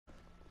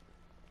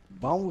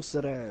bounce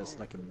that ass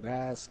like a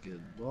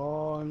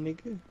basketball,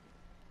 nigga.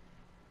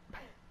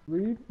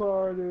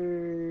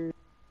 Retarded.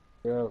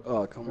 Yo.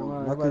 Oh, come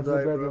on. Everybody Knuckle to the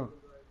die, bro. bedroom.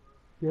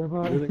 Yeah,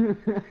 Really?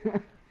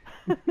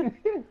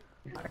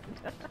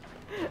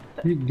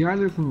 He got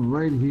it from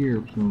right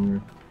here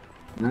somewhere.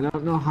 And I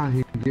don't know how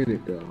he did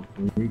it though.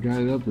 He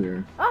got it up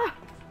there. Ah!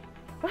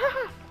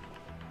 Ah!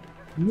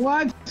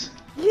 What?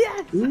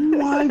 Yes!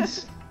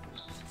 What?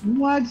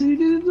 What? He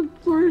did it the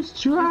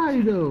first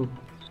try though.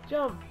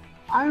 Jump.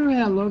 I don't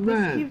have love Just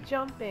that. keep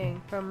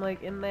jumping from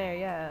like in there,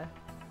 yeah.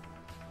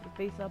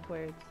 Face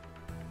upwards.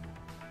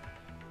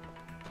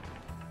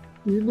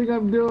 What do you think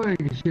I'm doing,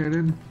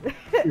 Shannon?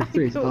 Your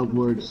face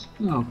upwards.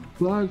 Oh,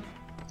 fuck.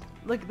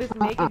 Look, this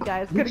naked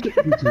guy is gonna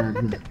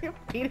Get get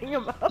beating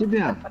him up. Get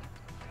down.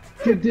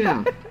 Get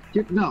down.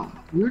 No,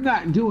 you're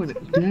not doing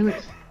it, damn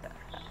it.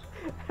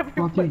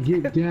 Fucking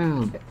get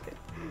down.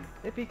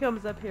 If he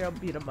comes up here, I'll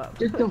beat him up.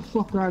 Get the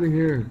fuck out of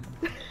here.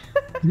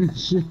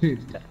 Shit.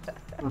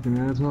 Fucking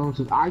asshole.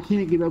 So I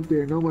can't get up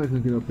there. Nobody's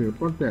gonna get up there.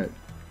 Fuck that.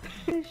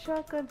 His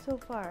shotgun so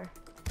far.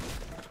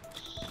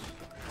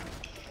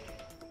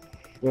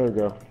 There we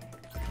go.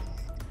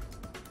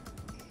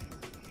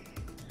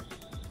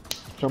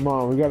 Come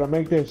on, we gotta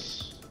make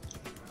this.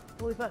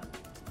 Holy fuck.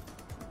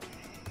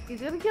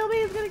 He's gonna kill me,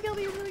 he's gonna kill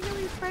me, he's gonna kill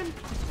me, his friend.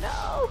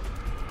 No!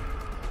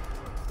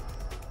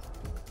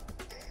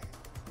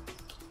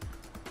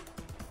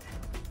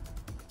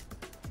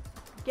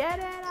 Get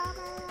it out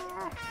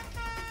of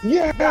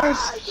Yes!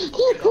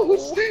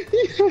 Yes!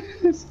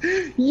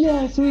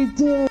 Yes, we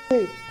did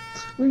it!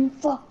 We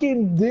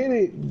fucking did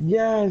it!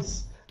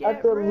 Yes!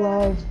 At the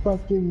last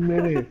fucking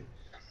minute.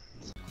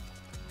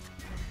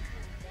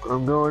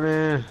 I'm going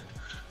in.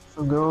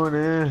 I'm going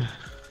in.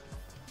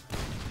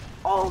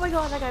 Oh my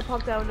god, that guy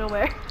popped out of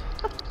nowhere.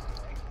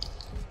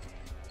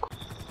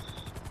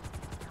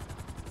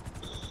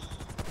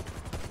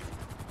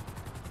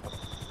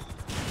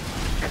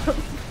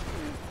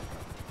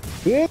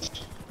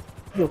 Bitch!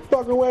 Get the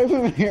fuck away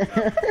from here!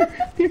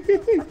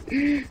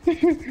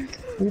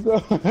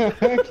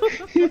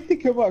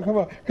 Come on, come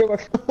on, come on,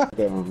 come on!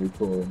 That one be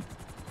cool.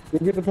 Go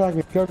get the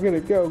package, go get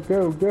it, go,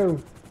 go, go!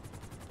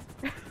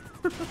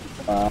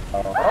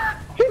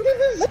 He did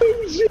the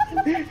same shit!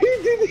 He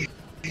did it!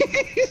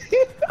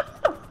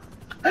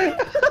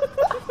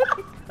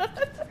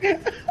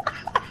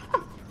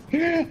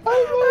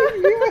 Oh my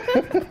god!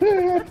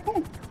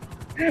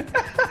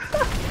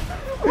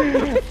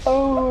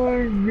 Oh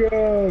my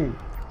god!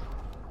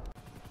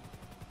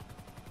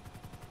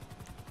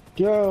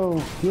 Go,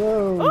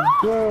 go,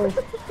 go,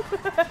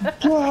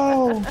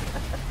 go,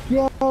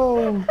 go,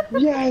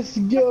 yes,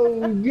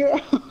 go, go,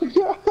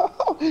 go,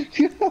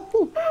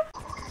 go.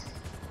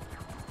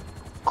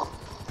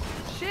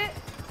 Shit!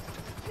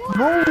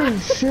 Holy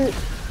shit!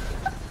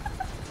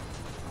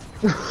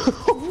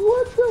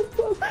 What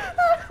the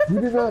fuck? You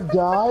did not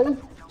die?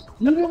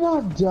 You did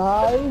not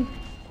die?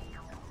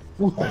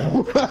 What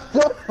the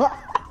fuck?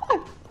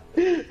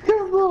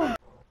 Come on!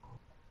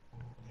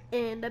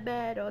 In the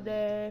battle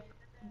day,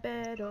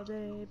 battle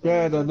day,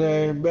 Better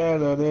day,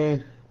 better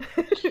day.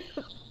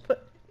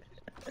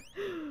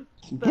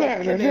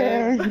 Better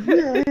day,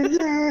 better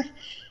day,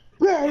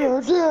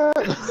 better day.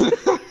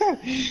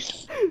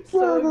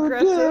 So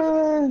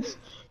aggressive.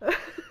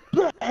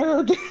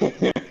 Better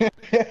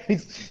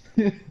days.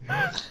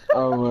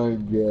 Oh my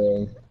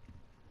god.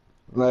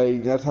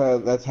 Like that's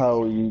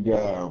how you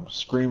got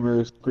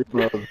screamers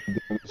doing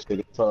shit.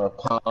 It's our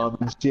palm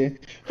and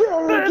shit.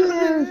 Better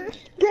days,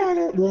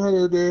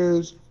 better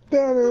days,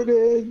 better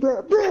days,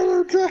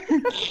 better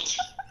days.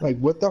 Like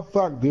what the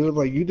fuck, dude?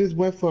 Like you just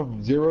went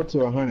from 0 to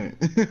 100.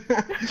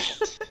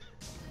 This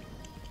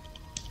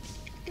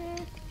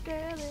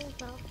girl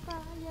is on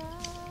fire.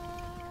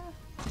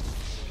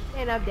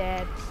 And I'm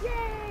dead.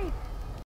 Yay!